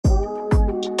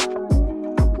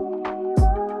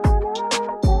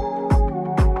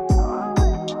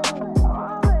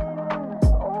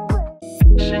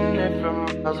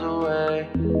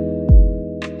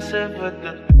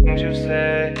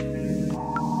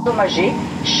Endommagés,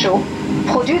 chauds,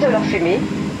 produits de leur fumée,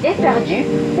 éperdus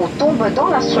ou tombent dans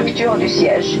la structure du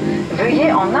siège.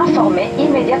 Veuillez en informer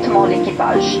immédiatement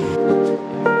l'équipage.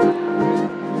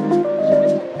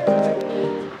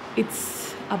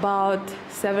 It's about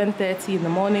 7:30 in the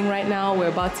morning right now. We're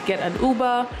about to get an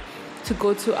Uber to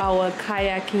go to our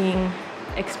kayaking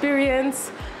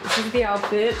experience. This is the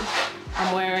outfit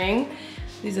I'm wearing.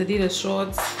 These Adidas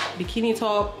shorts, bikini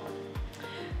top,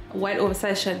 white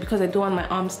oversized shirt because I don't want my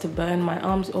arms to burn. My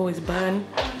arms always burn.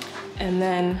 And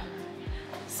then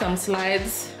some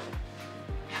slides.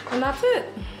 And that's it.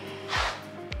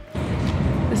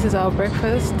 This is our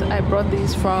breakfast. I brought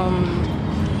these from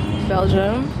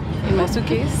Belgium in my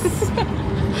suitcase.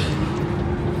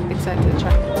 Excited to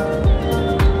try.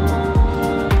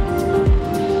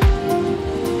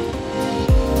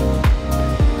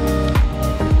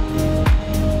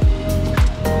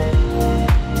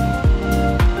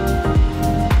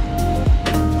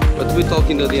 But we're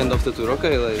talking at the end of the tour,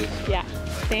 okay, ladies? Yeah,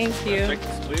 thank you.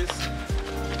 Perfect, please.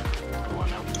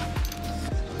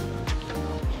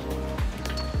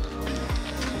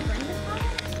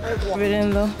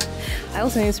 I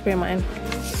also need to spray mine.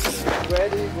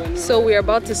 So we're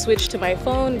about to switch to my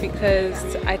phone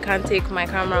because I can't take my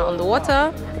camera on the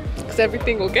water because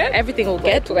everything will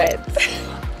get wet.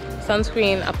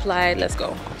 Sunscreen applied. Let's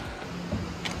go.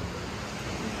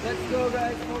 Let's go,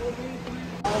 guys. Follow me.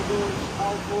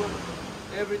 Outboard.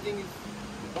 Everything is,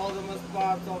 all the most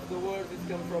parts of the words is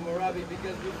come from Arabic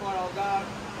because before all that,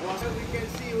 as we can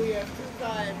see, we have two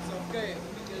types of caves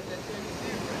because the shape is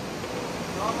different.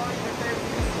 Normally the cave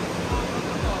is on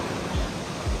the top.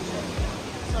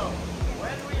 So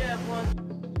when we have one.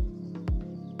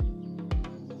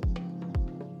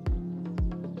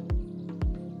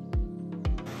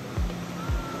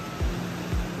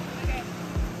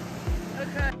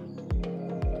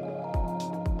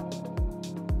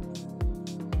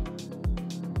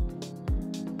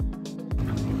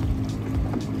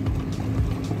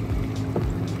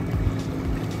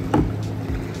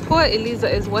 Poor Eliza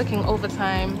is working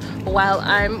overtime while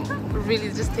I'm really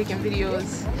just taking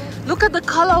videos. Look at the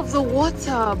color of the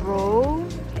water, bro.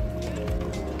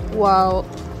 Wow.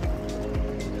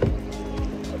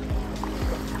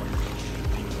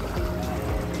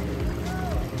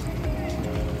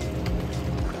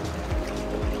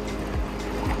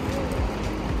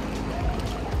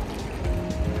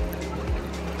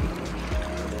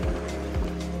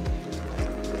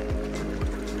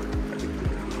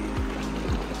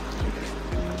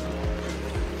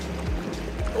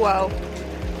 Wow.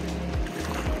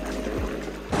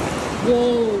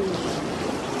 Whoa.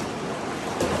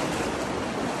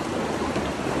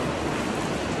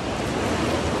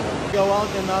 Go out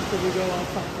and after we go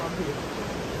outside from here.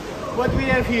 What we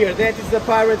have here, that is the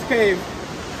pirate cave.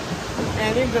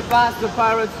 And in the past the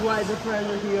pirates hide the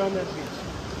treasure here on that beach.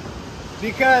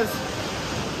 Because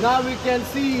now we can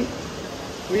see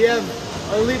we have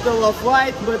a little of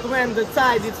light, but when the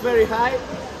tide is very high,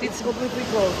 it's completely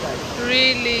closed.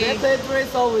 Really? That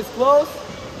entrance always closed.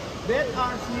 That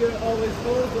arch here always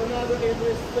closed. Another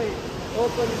entrance stay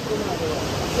open is another one.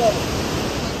 So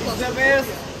it's the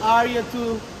best area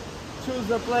to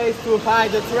choose a place to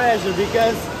hide the treasure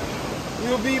because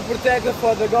you'll be protected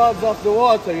for the gods of the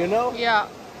water, you know? Yeah.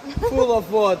 Full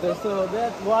of water. So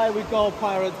that's why we call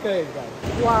Pirate Cave, guys.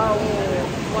 Wow.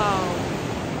 Wow.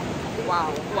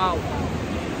 Wow. Wow.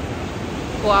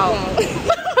 Wow. Wow.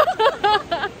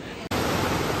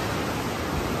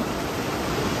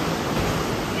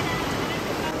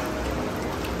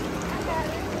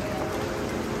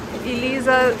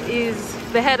 Eliza is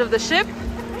the head of the ship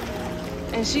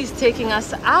and she's taking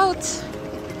us out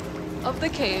of the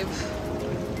cave.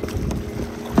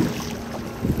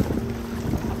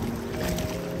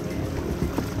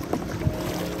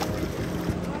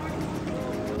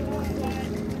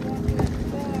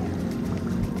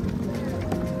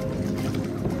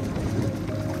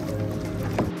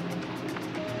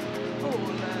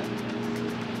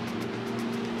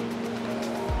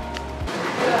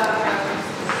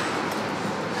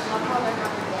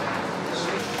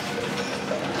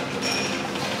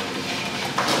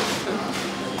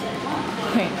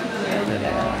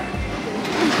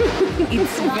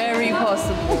 It's very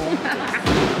possible.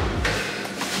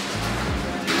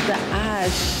 The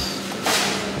ash.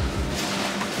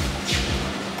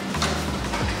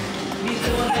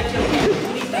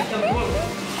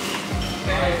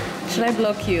 Should I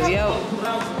block you? Yeah,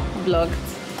 blocked.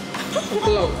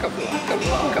 Block.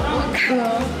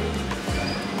 No.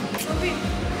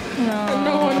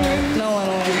 No one wins. No one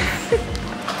wins.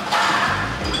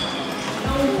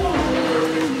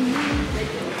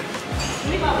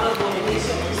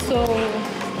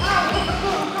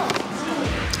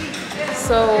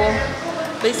 So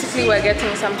basically we're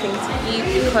getting something to eat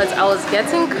because I was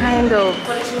getting kind of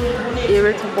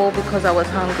irritable because I was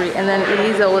hungry, and then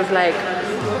Elisa was like,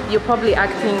 you're probably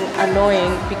acting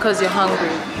annoying because you're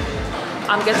hungry.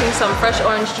 I'm getting some fresh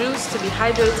orange juice to be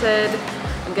hydrated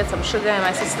and get some sugar in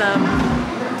my system,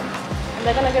 and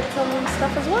they're gonna get some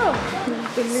stuff as well.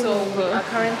 So we are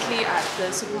currently at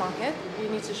the supermarket. We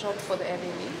need to shop for the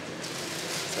Airbnb,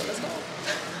 so let's go.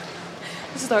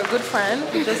 This is our good friend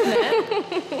we just met.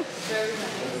 Very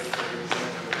nice.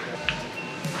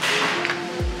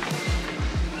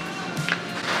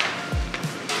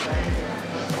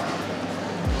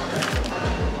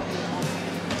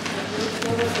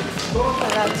 I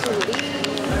got 2 of these.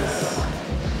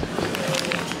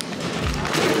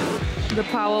 The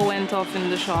power went off in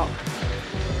the shop.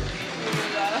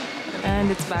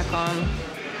 And it's back on.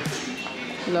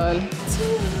 Lol.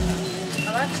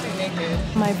 I'm actually naked.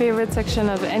 My favorite section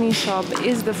of any shop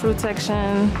is the fruit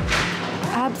section.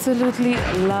 Absolutely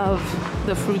love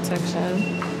the fruit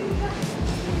section.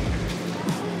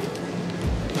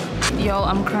 Yo,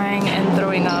 I'm crying and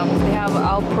throwing up. They have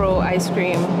afro ice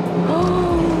cream.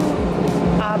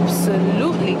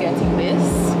 Absolutely getting this.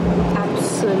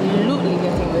 Absolutely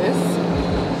getting this.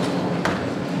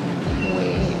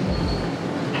 Wait.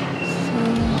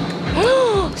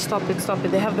 Stop it, stop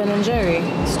it. They have Ben and Jerry.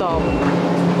 Stop.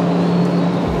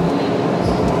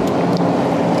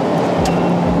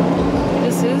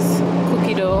 This is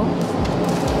cookie dough.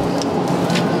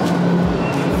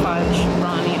 Fudge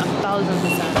brownie, 1000%.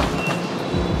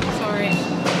 Sorry.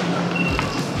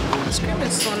 Ice cream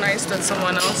is so nice that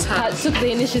someone else took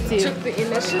the initiative. To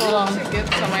get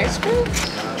some ice cream.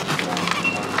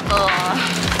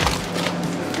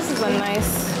 This is a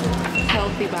nice,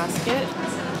 healthy basket.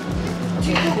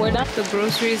 We're done. The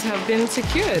groceries have been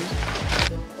secured.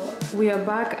 We are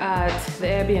back at the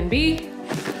Airbnb.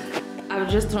 I've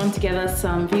just thrown together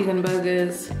some vegan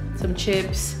burgers, some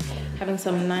chips, having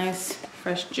some nice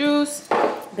fresh juice.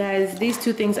 Guys, these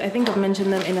 2 things, I think I've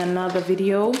mentioned them in another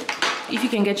video. If you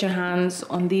can get your hands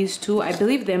on these 2, I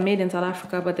believe they're made in South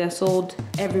Africa, but they're sold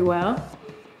everywhere.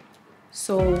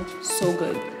 So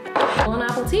good. On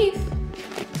apple teeth.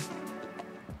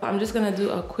 I'm just gonna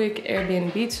do a quick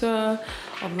Airbnb tour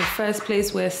of the first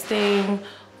place we're staying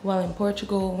while in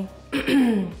Portugal.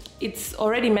 It's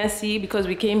already messy because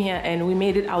we came here and we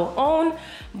made it our own,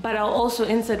 but I'll also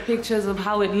insert pictures of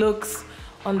how it looks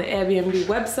on the Airbnb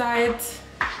website.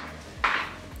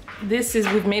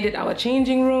 We've made it our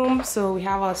changing room, so we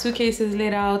have our suitcases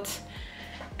laid out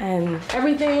and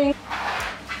everything.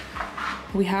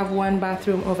 We have 1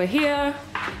 bathroom over here.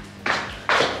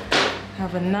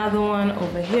 Have another one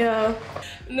over here.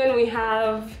 And then we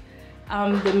have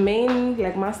the main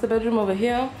master bedroom over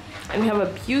here. And we have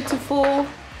a beautiful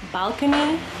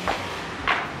balcony,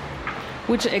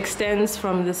 which extends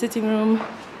from the sitting room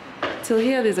till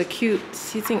here. There's a cute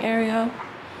seating area.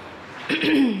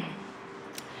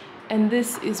 And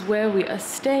this is where we are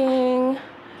staying.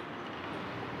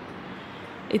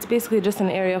 It's basically just an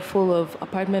area full of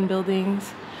apartment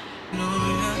buildings.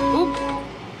 Oop.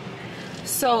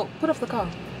 So, put off the car.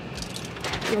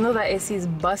 You know that AC is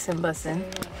bussin'.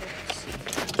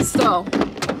 So,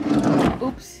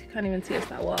 oops, can't even see us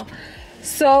that well.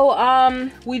 So,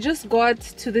 we just got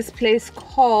to this place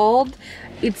called,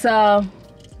 it's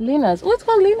Lina's. Oh, it's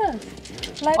called Lina's.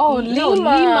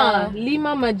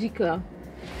 Lima Magica.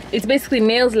 It's basically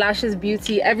nails, lashes,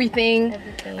 beauty, everything.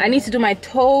 I need to do my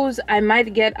toes. I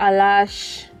might get a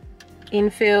lash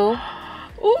infill.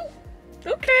 Ooh,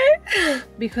 okay.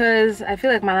 Because I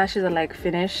feel like my lashes are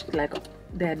finished,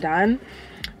 they're done.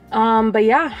 But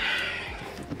yeah.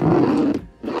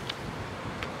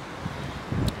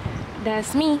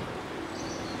 That's me.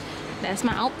 That's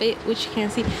my outfit, which you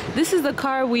can't see. This is the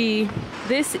car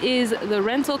this is the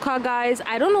rental car, guys.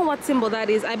 I don't know what symbol that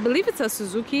is. I believe it's a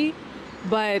Suzuki,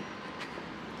 but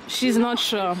she's not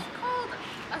sure. It's called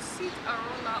a seat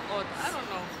Arola, or I don't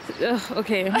know.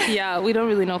 Okay, yeah, we don't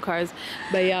really know cars,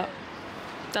 but yeah,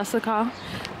 that's the car.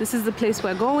 This is the place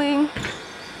we're going.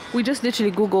 We just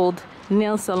literally googled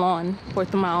nail salon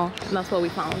Portimão, and that's what we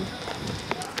found.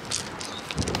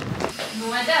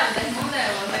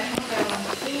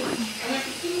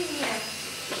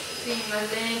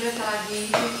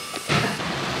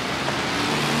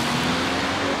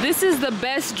 This is the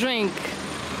best drink.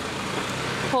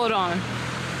 Hold on.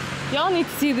 Y'all need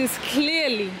to see this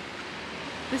clearly.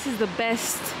 This is the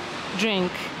best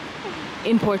drink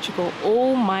in Portugal.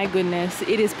 Oh my goodness.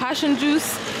 It is passion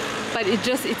juice, but it's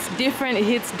different. It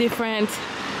hits different.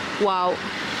 Wow.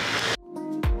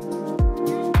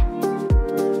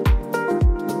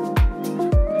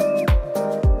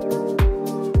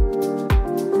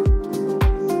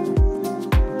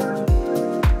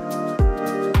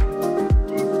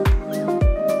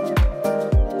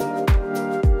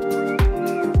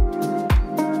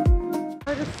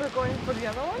 for the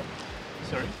other one?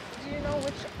 Sorry? Do you know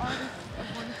which artist?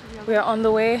 We are on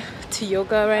the way to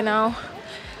yoga right now.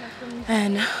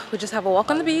 And we just have a walk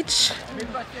on the beach.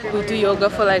 We do yoga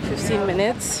for like 15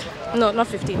 minutes. No, not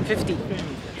 15, 50.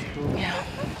 Yeah.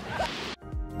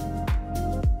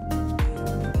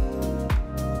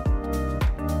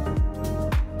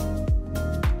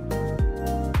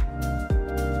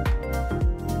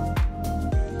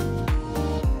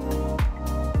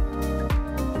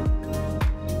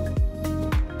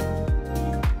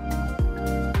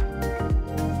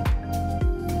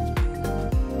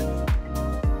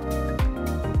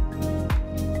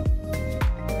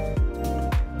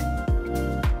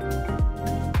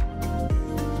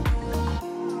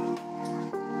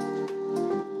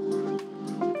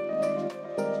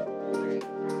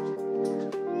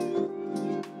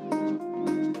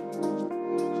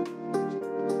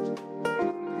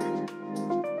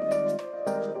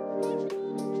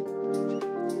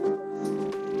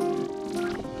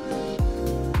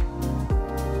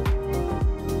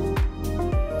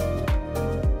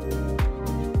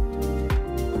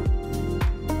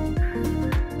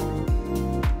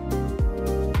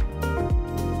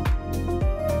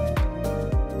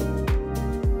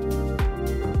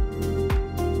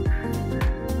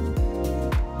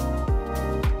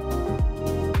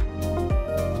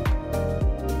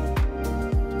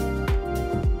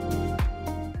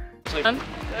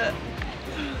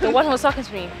 The one who was talking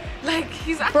to me. Like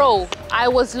he's Bro, I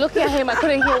was looking at him, I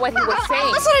couldn't hear what he was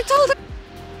saying. That's what I told him.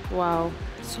 Wow,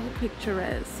 so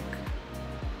picturesque.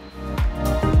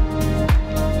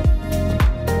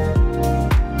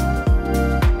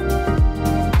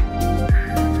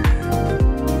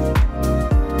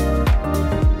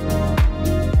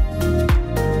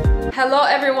 Hello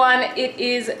everyone, it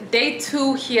is day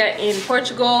 2 here in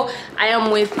Portugal. I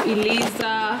am with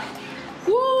Elisa.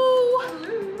 Woo!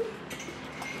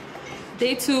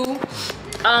 Day 2.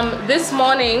 This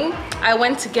morning I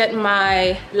went to get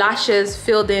my lashes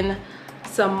filled in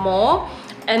some more,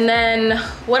 and then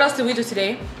what else did we do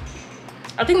today?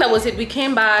 I think that was it. We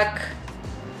came back.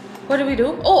 What did we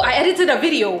do? Oh, I edited a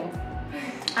video.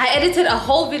 I edited a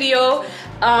whole video.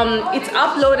 It's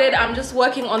uploaded. I'm just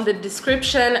working on the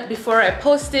description before I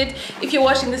post it. If you're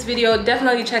watching this video,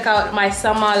 definitely check out my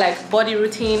summer like body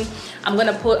routine. I'm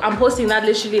posting that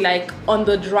literally like on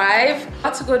the drive.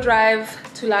 About to go drive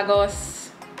to Lagos.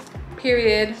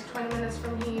 Period. 20 minutes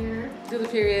from here. Do the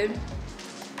period.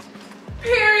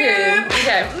 Period.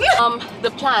 Okay.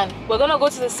 The plan. We're gonna go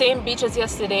to the same beach as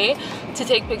yesterday to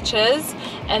take pictures,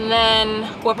 and then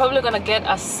we're probably gonna get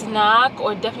a snack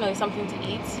or definitely something to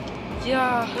eat.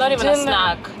 Yeah. Not even dinner. a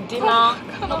snack. Dinner.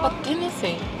 No, but dinner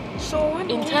thing. So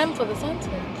In time for the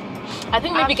sunset. I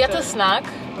think maybe get a snack.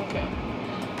 Okay.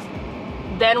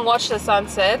 Then watch the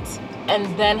sunset, and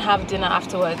then have dinner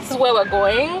afterwards. This is where we're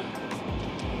going.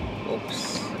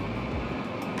 Oops.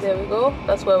 There we go.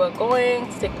 That's where we're going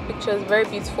to take the pictures. Very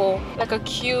beautiful. Like a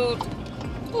cute.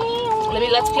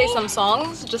 Let's play some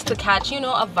songs just to catch, you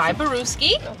know, a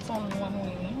vibe-a-rooski. That's on one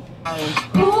way.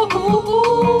 Ooh, ooh,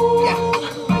 ooh.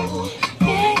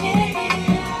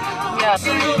 Yeah.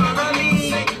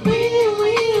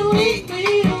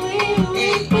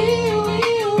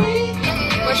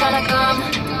 We're trying to come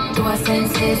to our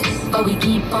senses, but we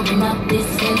keep opening up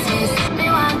distances. They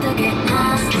want to get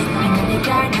nasty, and then they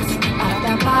guard us out of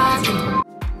the party.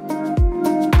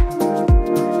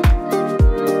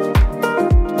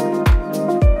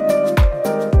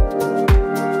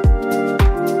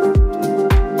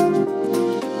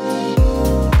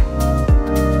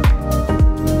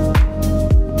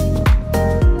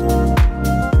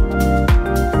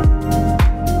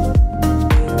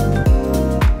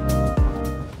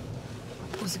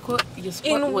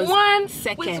 In was 1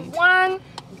 second. With one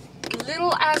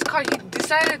little ass car, he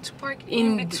decided to park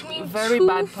in between very two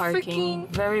bad parking.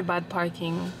 Very bad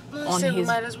parking on his.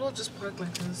 Might as well just park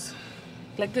like this.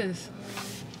 Like this.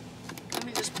 Let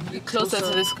me just be Closer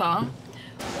to this car.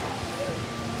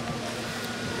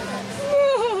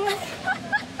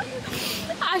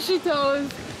 Ashy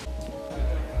toes.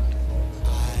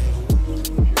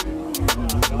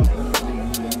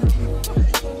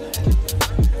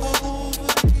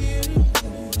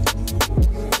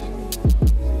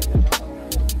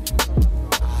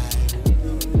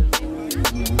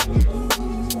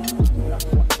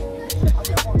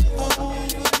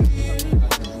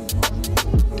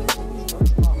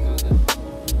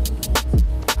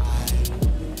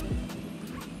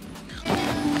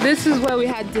 This is where we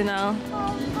had dinner.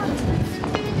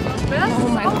 Oh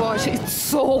my gosh, it's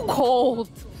so cold.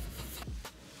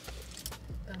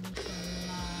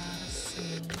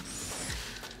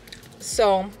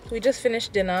 So we just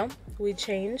finished dinner. we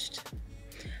changed.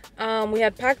 We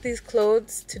had packed these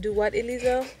clothes to do what,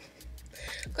 Elisa?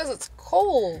 Because it's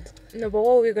cold. No, but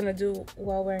what were we gonna do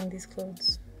while wearing these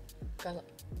clothes?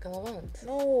 Galavant.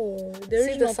 No, the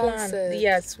original plan. sunset.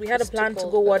 Yes, we had a plan to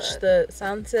go watch the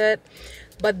sunset,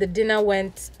 but the dinner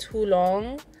went too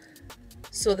long,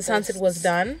 so the sunset was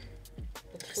done.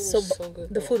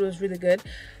 The food was really good,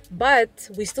 but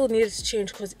we still needed to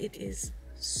change because it is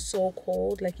so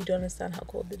cold. Like, you don't understand how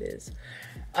cold it is.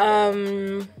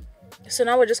 So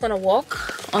now we're just gonna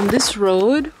walk on this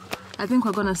road. I think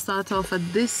we're gonna start off at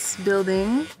this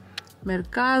building,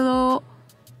 Mercado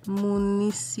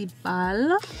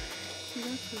Municipal,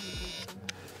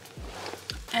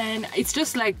 and it's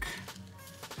just like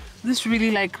this really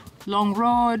like long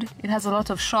road. It has a lot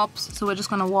of shops, so we're just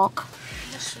gonna walk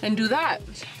and do that.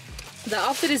 The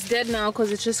outfit is dead now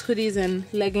because it's just hoodies and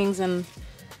leggings and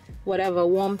whatever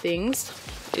warm things.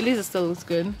 Elisa still looks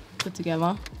good, put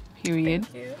together, period.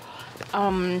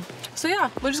 So yeah,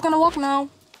 we're just gonna walk now.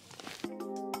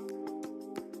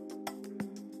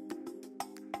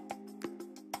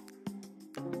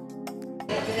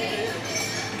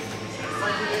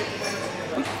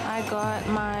 I got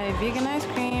my vegan ice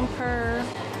cream per.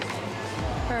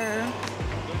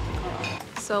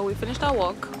 So we finished our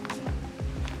walk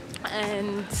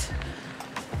and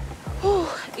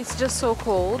it's just so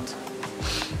cold.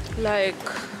 Like,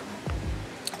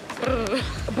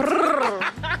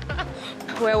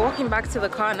 we're walking back to the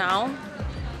car now.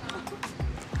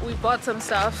 We bought some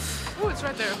stuff. Oh, it's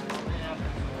right there.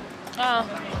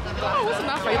 What's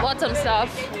enough? We bought some stuff.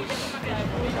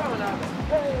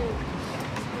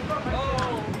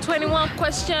 21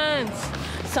 questions.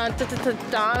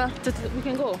 We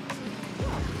can go.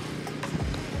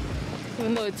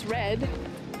 Even though it's red.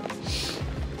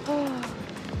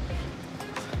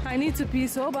 I need to pee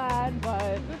so bad,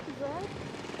 but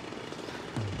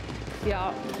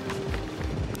yeah.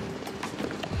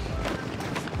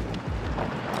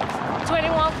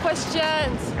 21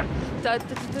 questions. Be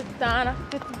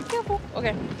careful.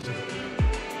 Okay.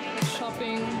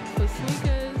 Shopping for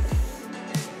sneakers.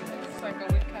 It's like a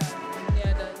wig cap. Yeah,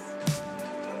 it does.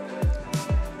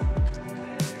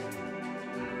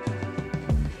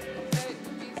 Okay,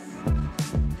 peace.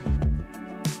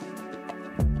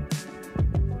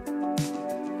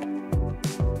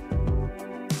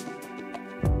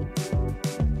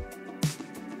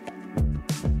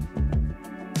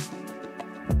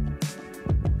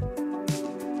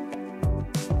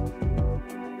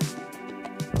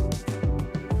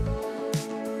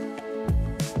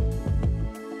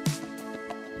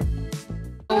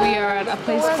 We are at a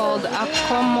place called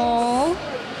Afro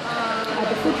at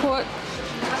the food court.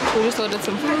 We just ordered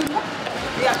some food.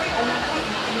 Yeah,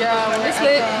 we're This at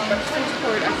lit. the food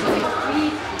court actually.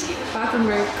 Bathroom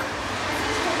break.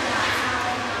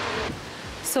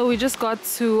 So we just got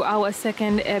to our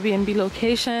second Airbnb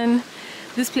location.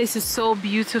 This place is so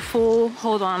beautiful.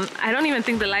 Hold on, I don't even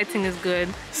think the lighting is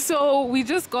good. So we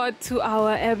just got to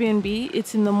our Airbnb.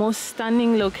 It's in the most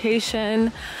stunning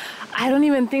location. I don't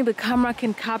even think the camera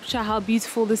can capture how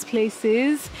beautiful this place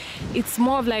is. It's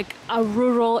more of like a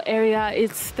rural area.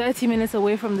 It's 30 minutes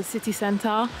away from the city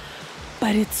center,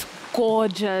 but it's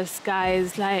gorgeous,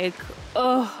 guys. Like,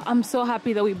 oh, I'm so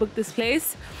happy that we booked this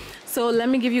place. So let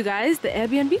me give you guys the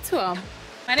Airbnb tour.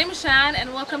 My name is Shan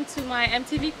and welcome to my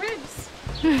MTV Cribs.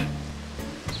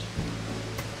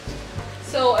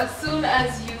 So as soon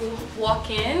as you walk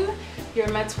in,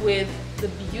 you're met with the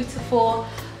beautiful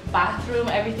bathroom.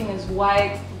 Everything is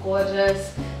white,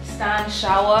 gorgeous. Stand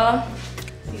shower.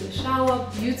 See the shower,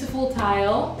 beautiful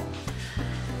tile.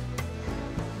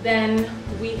 Then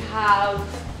we have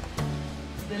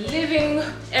the living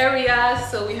area.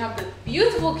 So we have the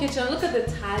beautiful kitchen. Look at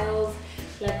the tiles,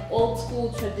 like old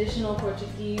school traditional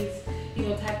Portuguese, you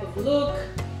know, type of look.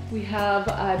 We have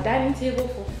a dining table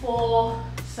for four,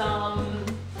 some,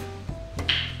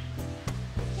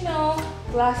 you know,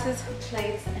 glasses,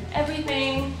 plates, and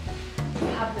everything. We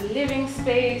have the living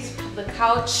space, the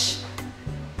couch,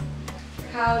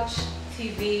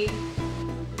 TV.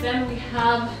 Then we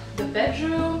have the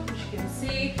bedroom, which you can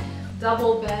see,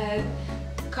 double bed,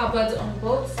 cupboards on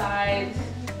both sides,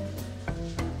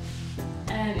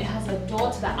 and it has a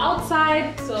door to the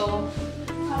outside. So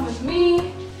come with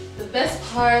me. The best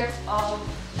part of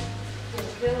the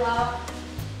villa,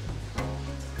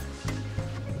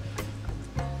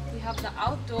 we have the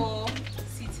outdoor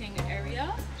seating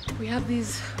area. We have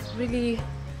these really,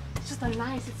 it's just a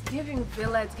nice, it's giving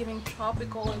villa, it's giving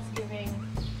tropical, it's giving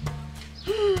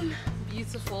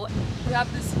beautiful. We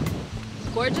have this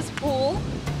gorgeous pool,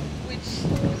 which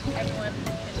everyone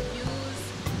can use.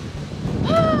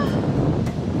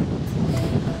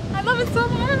 I I love it so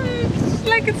much.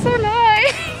 Like, it's so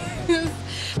nice.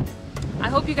 I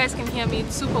hope you guys can hear me.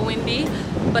 It's super windy,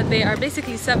 but there are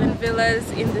basically 7 villas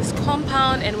in this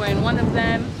compound and we're in one of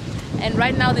them. And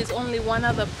right now there's only one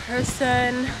other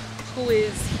person who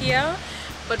is here,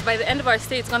 but by the end of our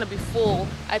stay it's gonna be full.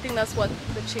 I think that's what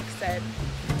the chick said.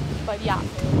 But yeah,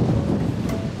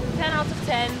 10 out of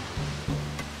 10.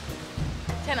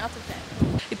 10 out of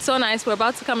 10. It's so nice. We're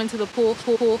about to come into the pool.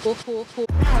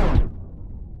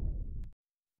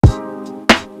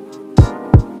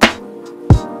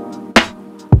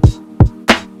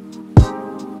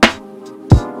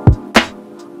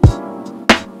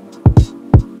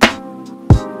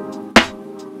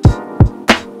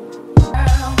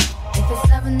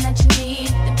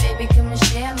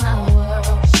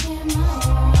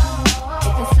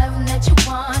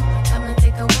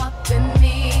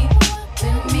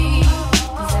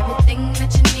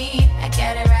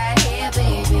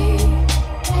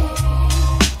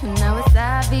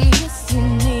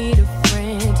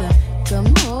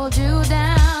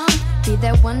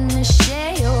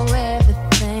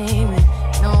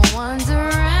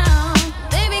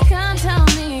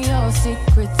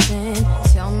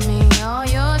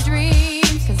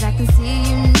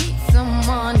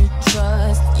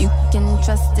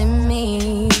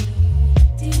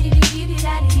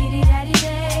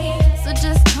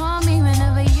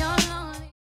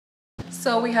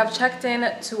 So we have checked in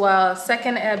to our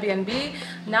second Airbnb.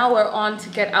 Now we're on to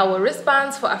get our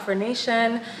wristbands for Afro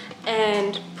Nation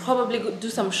and probably do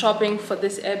some shopping for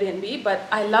this Airbnb. But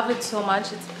I love it so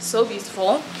much. It's so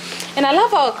beautiful. And I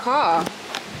love our car.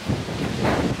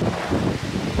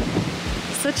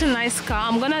 Such a nice car.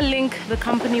 I'm gonna link the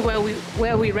company where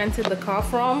we rented the car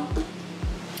from.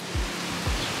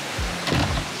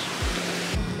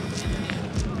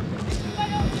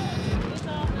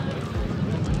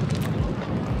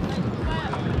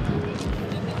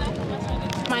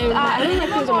 I don't have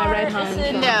things on my right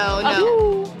hand. No. I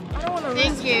don't want to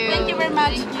Thank you. Thank you very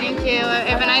much. Thank you.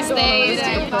 Have a nice day.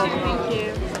 Thank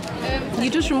you. You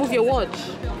just remove your watch.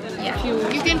 Yeah.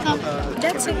 You can come.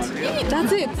 That's it.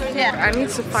 That's it. Yeah. I need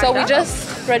to find out. So we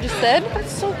just registered.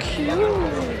 That's so cute.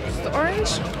 The orange.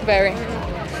 Very.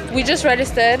 We just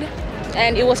registered,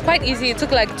 and it was quite easy. It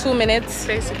took like 2 minutes.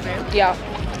 Basically. Yeah.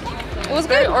 It was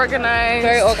very good. organized.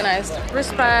 Very organized.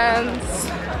 Wristbands.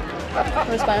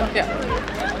 Wristband. Yeah.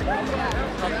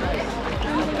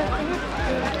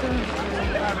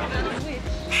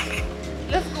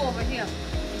 Let's go over here.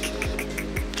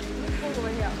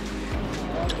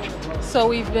 So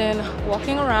we've been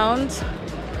walking around.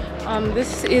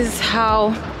 This is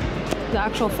how the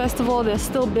actual festival, they're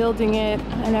still building it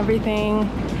and everything.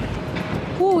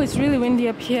 Oh, it's really windy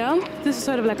up here. This is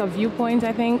sort of like a viewpoint,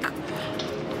 I think.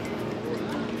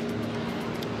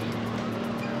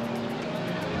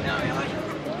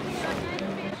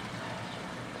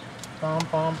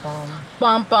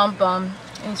 Bum bum bum.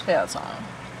 Inspire song.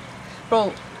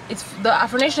 Bro, it's the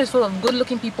Afro Nation is full of good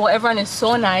looking people. Everyone is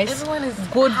so nice. Everyone is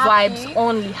good happy. Vibes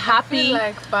only. Happy. I feel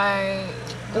like by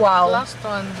the last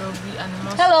one there'll be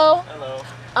animals. Hello.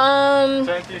 Hello.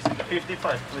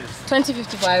 2055, please.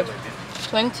 2055.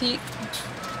 20.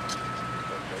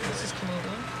 This is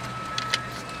Canadian.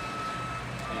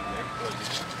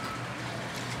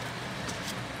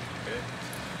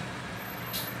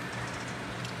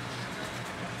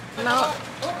 Now,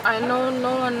 I know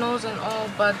no one knows and all,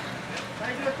 but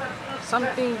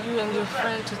something you and your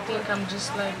friend to think I'm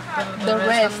just like the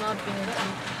rest. I'm not being into.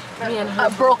 Me and her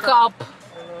broke up.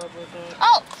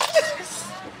 Oh!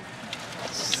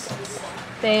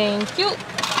 Thank you.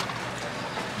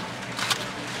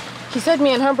 He said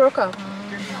me and her broke up.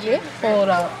 Yeah? Hold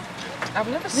up. I've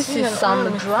never This seen is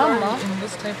some drama. in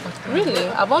this type of thing. Really?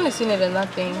 I've only seen it in that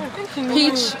thing. I think he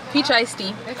knew. Peach iced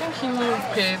tea. I think he knew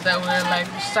that we're like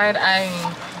side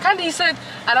eyeing. Kandi said,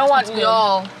 I don't want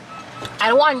y'all. I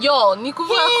don't want y'all.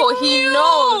 Nikuvako, he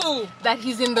knows that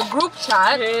he's in the group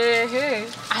chat. Hey.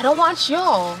 I don't want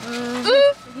y'all.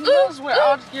 He knows we're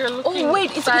out here looking. Oh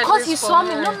wait, it's because he saw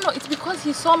me. No, it's because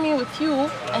he saw me with you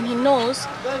and he knows.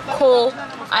 Cool,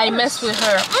 I mess with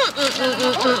her.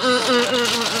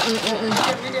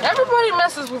 Everybody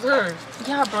messes with her.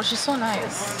 Yeah, bro, she's so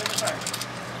nice.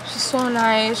 She's so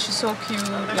nice. She's so cute.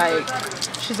 Like,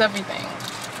 she's everything.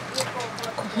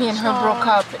 Me and her broke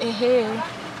up. Hey.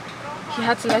 He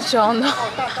had to let y'all know.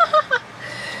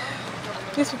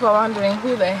 These people are wondering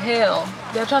who the hell.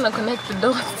 They're trying to connect the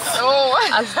dots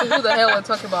as to who the hell we're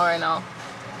talking about right now.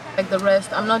 Like the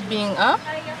rest, I'm not being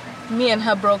me and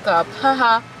her broke up.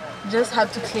 Haha. Just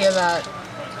had to clear that.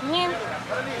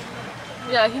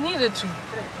 Yeah, he needed to.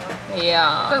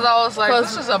 Yeah. Because I was like,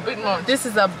 this is a bit much. This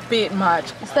is a bit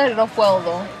much. It started off well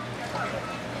though.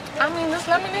 I mean, this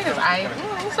lemonade is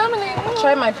it's lemonade.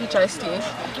 Try my peach iced tea.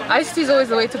 Iced tea is always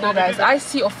the way to go, guys.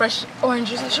 Iced tea or fresh orange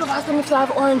juice. I should have asked them if they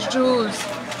have orange juice.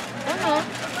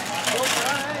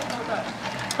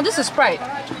 This is Sprite.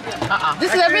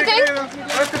 This is everything?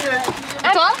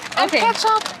 And, all? and Okay.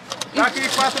 ketchup. Aqui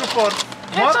 4 por.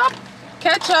 Ketchup.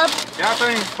 Ketchup. Já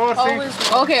tem 4, 5.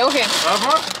 Always. Okay, okay.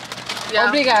 Vamos? Yeah.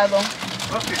 Obrigado.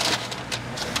 Okay.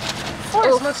 4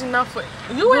 is not enough for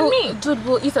you and me. Dude,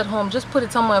 we'll eat at home. Just put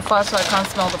it somewhere far so I can't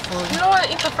smell the food. You don't want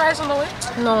to eat the fries on the way?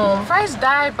 No. Fries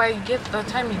die by the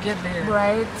time you get there.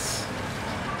 Right.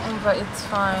 But it's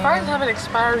fine. Fries have an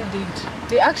expiry date.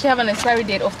 They actually have an expiry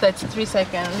date of 33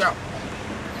 seconds. Yeah.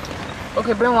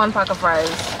 Okay, bring 1 pack of fries.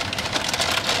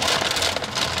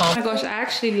 Oh my gosh, I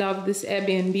actually love this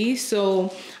Airbnb.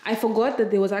 So I forgot that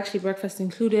there was actually breakfast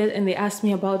included, and they asked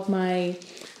me about my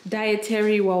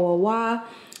dietary wah.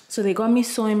 So they got me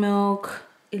soy milk.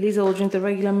 Eliza will drink the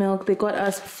regular milk. They got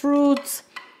us fruits,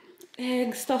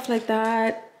 eggs, stuff like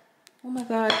that. Oh my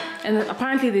god. And then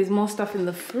apparently there's more stuff in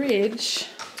the fridge.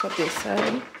 That's what they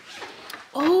said.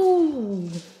 Oh,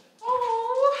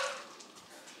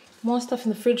 more stuff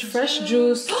in the fridge. Fresh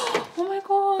juice. Oh my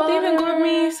god, they even got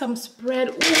me some spread.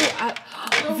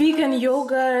 Ooh, vegan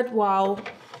yogurt. Wow.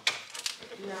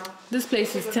 Yeah. This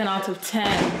place is 10 out of 10.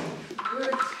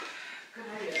 Good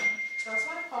idea. That's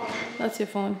my phone. That's your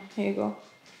phone. Here you go.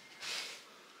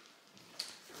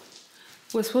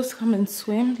 We're supposed to come and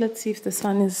swim. Let's see if the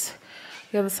sun is...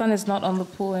 Yeah, the sun is not on the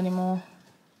pool anymore.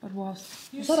 But was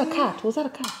that a cat? Was that a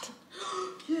cat?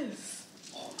 Yes.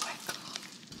 Oh my god.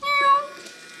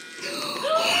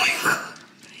 Oh my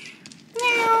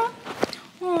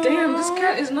god. Damn, this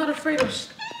cat is not afraid of.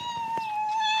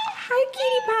 Hi,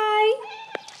 cutie pie.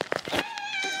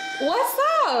 What's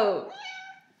up?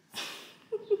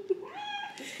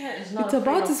 This cat is not It's afraid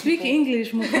about of to speak people.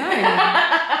 English, Mukai.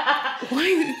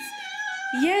 Why?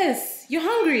 Yes, you're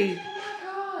hungry.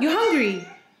 You're hungry.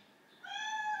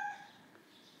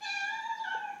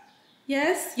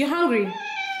 Yes, you're hungry.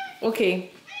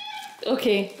 Okay.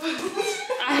 Okay.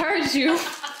 I heard you.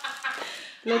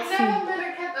 Let's see. Never met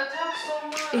a cat that talks so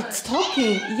much. It's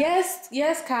talking. Yes,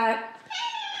 yes, cat.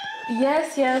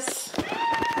 Yes, yes.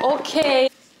 Okay.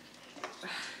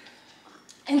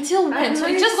 Until when? So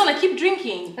it's just gonna keep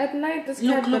drinking. At night, this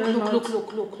Look, cat look, better look, not.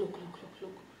 look.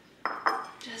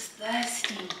 Just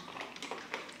thirsty.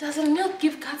 Doesn't milk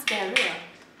give cats diarrhea?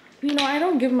 You know, I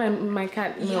don't give my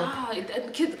cat milk. Yeah,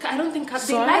 I don't think cats,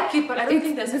 they like it, but I don't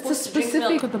think they're it's a supposed to drink specific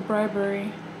milk. with the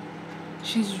bribery.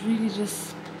 She's really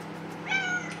just...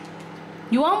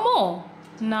 You want more?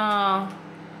 Nah.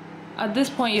 At this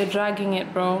point, you're dragging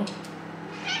it, bro.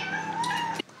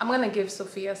 I'm gonna give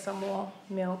Sophia some more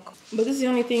milk. But this is the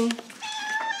only thing.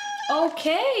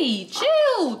 Okay,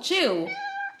 chill.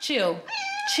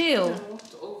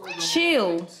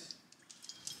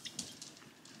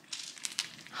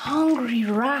 Hungry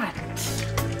rat.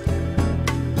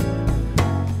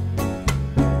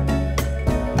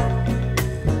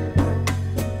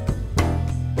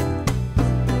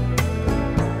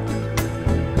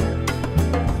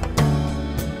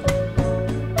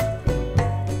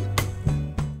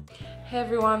 Hey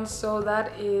everyone, so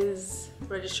that is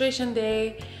registration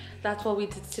day. That's what we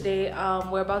did today.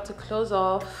 We're about to close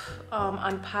off,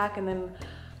 unpack, and then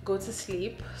go to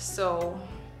sleep. So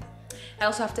I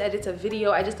also have to edit a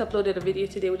video. I just uploaded a video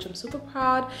today, which I'm super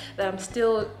proud that I'm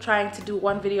still trying to do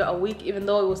 1 video a week, even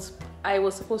though I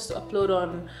was supposed to upload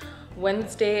on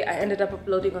Wednesday. I ended up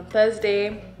uploading on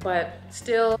Thursday, but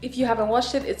still, if you haven't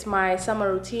watched it, it's my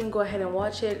summer routine. Go ahead and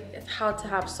watch it. It's how to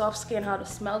have soft skin, how to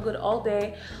smell good all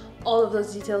day. All of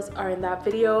those details are in that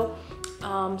video.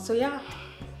 So yeah,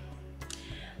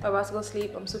 I'm about to go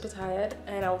sleep. I'm super tired,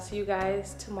 and I will see you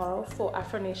guys tomorrow for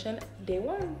Afro Nation Day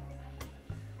 1.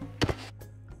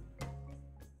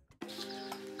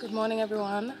 Good morning,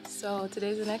 everyone. So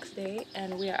today's the next day,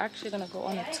 and we are actually gonna go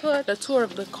on a tour, the tour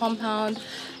of the compound,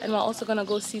 and we're also gonna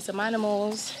go see some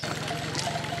animals.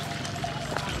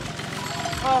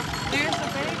 Oh, there's a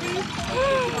baby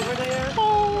over there.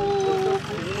 Oh.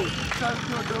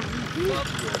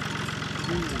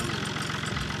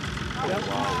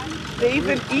 They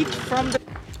even eat from the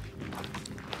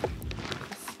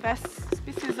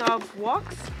species of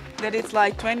walks that it's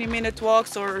like 20-minute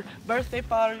walks or birthday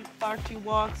party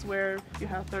walks where you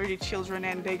have 30 children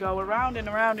and they go around and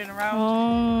around and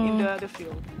around in the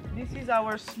field. This is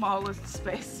our smallest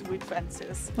space with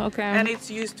fences. Okay. And it's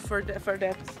used for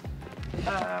that.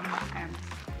 And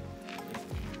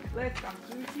Let's come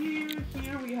to here.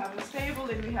 Here we have a stable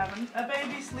and we have a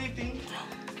baby sleeping.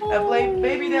 A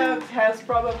baby that has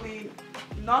probably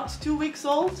not 2 weeks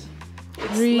old.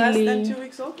 It's less than 2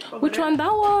 weeks old. Which one?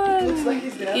 That one? It looks like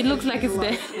it's dead. It looks like it's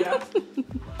dead. Yeah.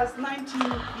 It's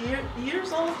 19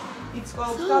 years old. It's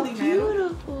called Salon.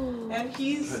 And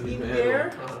he's in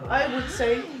there. I would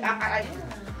say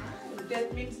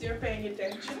that means they're paying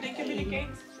attention. They communicate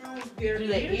through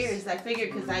their ears. I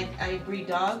figured because I breed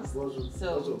dogs,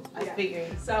 so I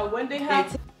figured. So when they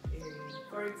have,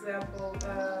 for example,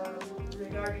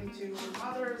 regarding to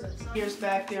mothers and years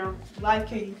back, they're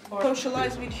liking or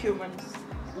socialize with humans.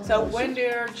 So when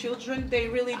they're children, they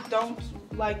really don't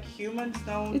like humans,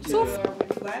 don't with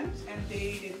plants, and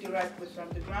they interact with from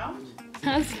the ground.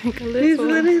 Has like a little.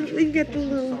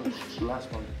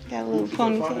 Got a little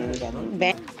ponytail, got a little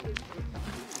back.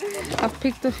 I've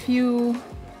picked a few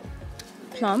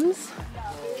plums.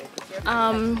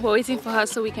 We're waiting for her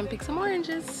so we can pick some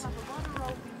oranges.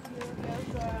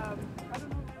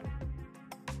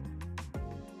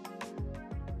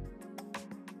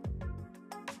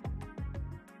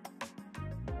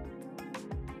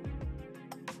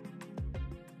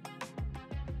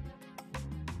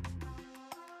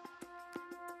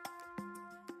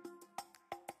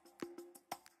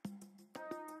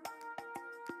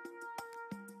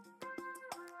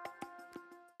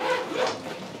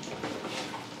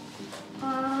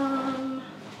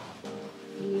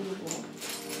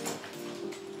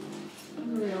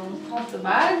 Off the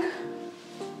bag.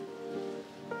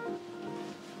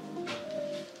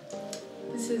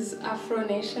 This is Afro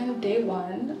Nation Day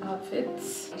 1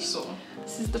 outfits. So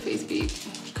this is the face peak.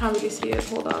 Can't really see it.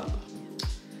 Hold up.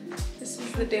 This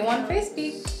is the Day 1 face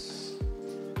peak.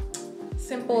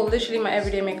 Simple, literally my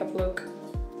everyday makeup look.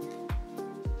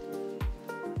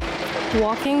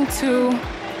 Walking to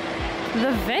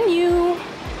the venue.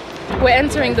 We're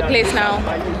entering the place now.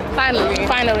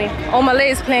 Finally. Oh, Malay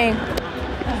is playing.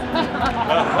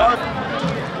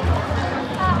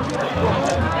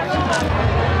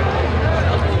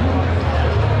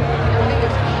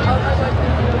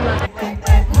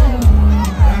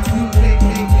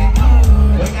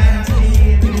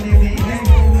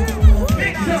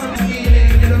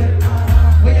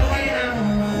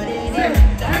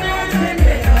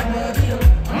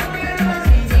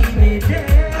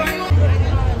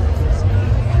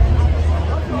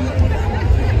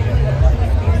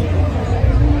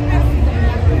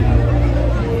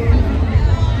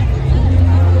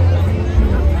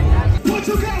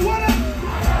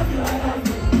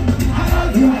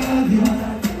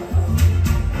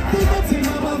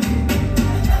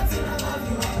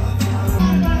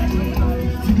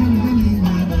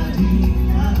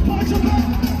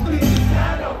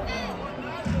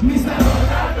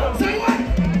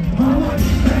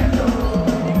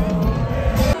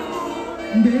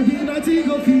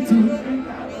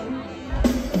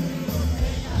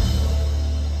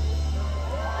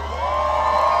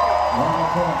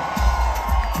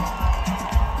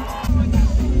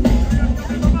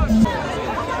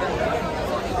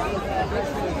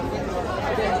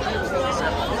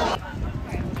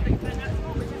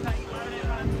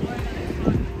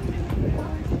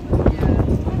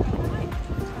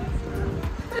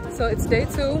 So it's day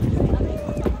 2.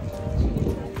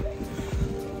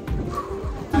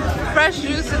 Fresh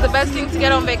juice is the best thing to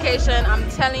get on vacation. I'm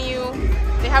telling you,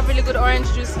 they have really good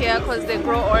orange juice here because they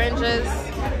grow oranges.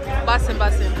 Bussin'.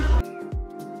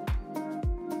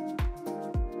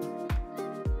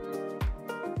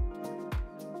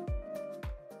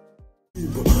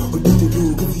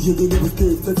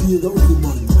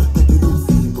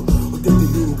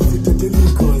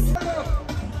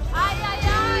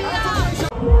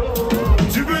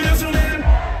 Tu peux dire sur l'île,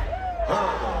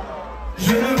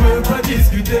 je ne veux pas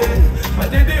discuter. Ma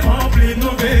tête est remplie de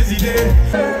mauvaises idées.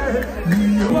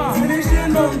 C'est les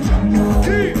chiens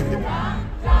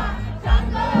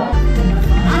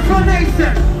Afro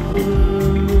Nation.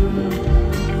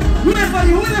 Who there for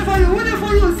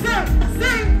you,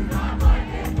 sing.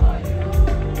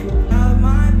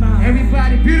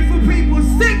 Everybody, beautiful people,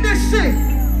 sing this shit.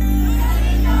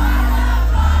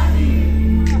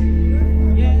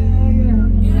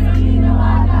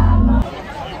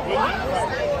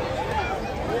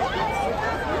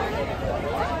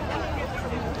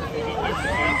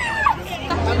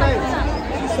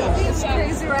 It's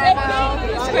crazy right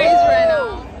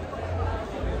now.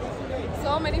 So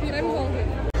many people.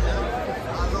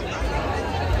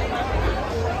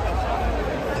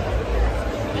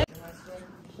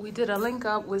 We did a link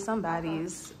up with some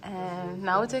baddies and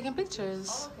now we're taking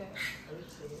pictures.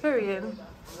 Period.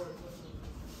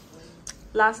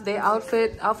 Last day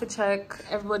outfit check.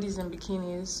 Everybody's in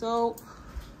bikinis, so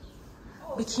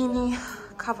bikini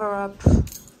cover up.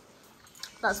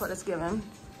 That's what it's given.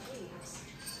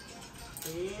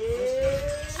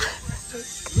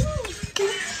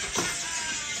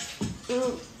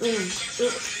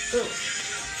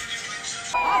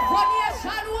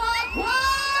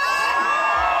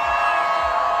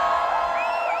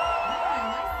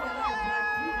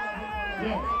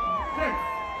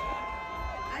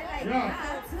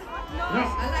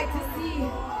 I like to see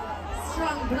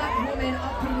strong black women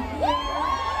up in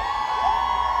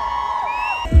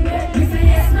here. You say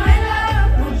yes, my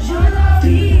love, would you love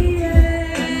me?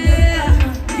 Yeah.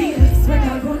 Yes, when I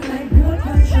run like blood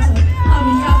pressure, I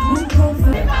mean, I won't go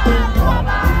for it.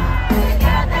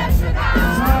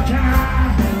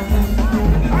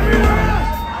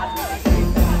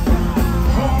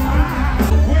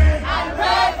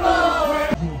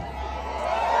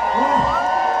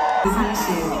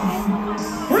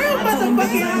 Real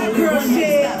motherfucking hot girl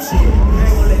shit. I ain't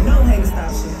gonna let no hater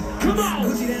stop shit. Come on.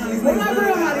 Gucci down these niggas. Where my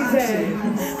real hotties at?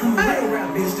 I'm a real rap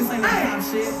bitch. This ain't no top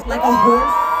shit. Like a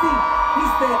horse. See, he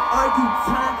said, are you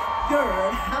tired?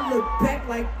 I look back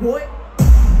like, boy.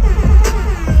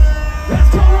 Let's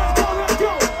go, let's go, let's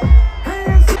go.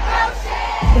 Hands up.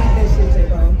 Got that shit,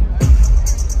 J-Bone.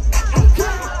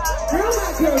 Okay. Real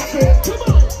hot girl shit. Come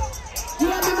on. You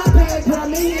have in my bag, but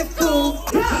I'm in your school.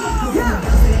 Yeah.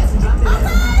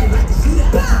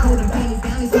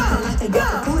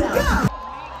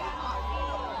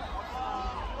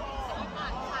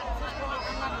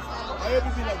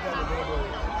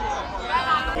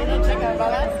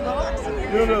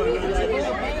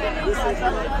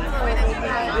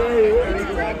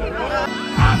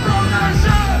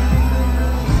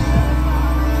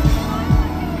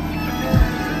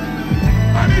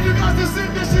 I need you guys to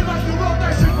sing this shit like you wrote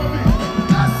that shit for me.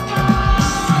 Let's go!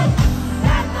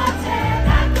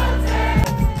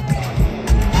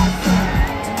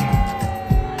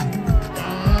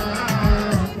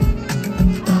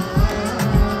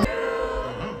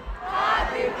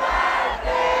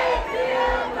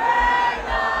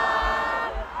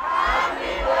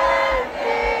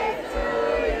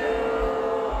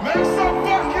 Make some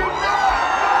fucking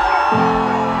noise!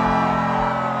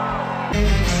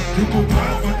 You go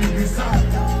buy fucking design.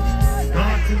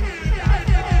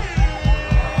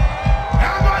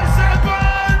 Everybody say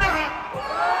burner!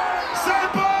 Say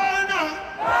burner!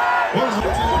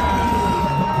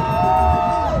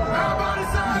 Everybody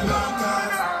say burner!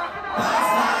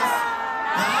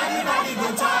 Everybody go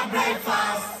to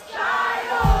breakfast.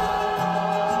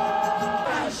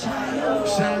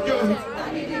 Shayo.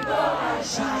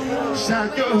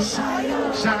 Shayo, shayo,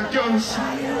 shayo,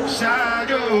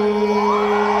 shayo.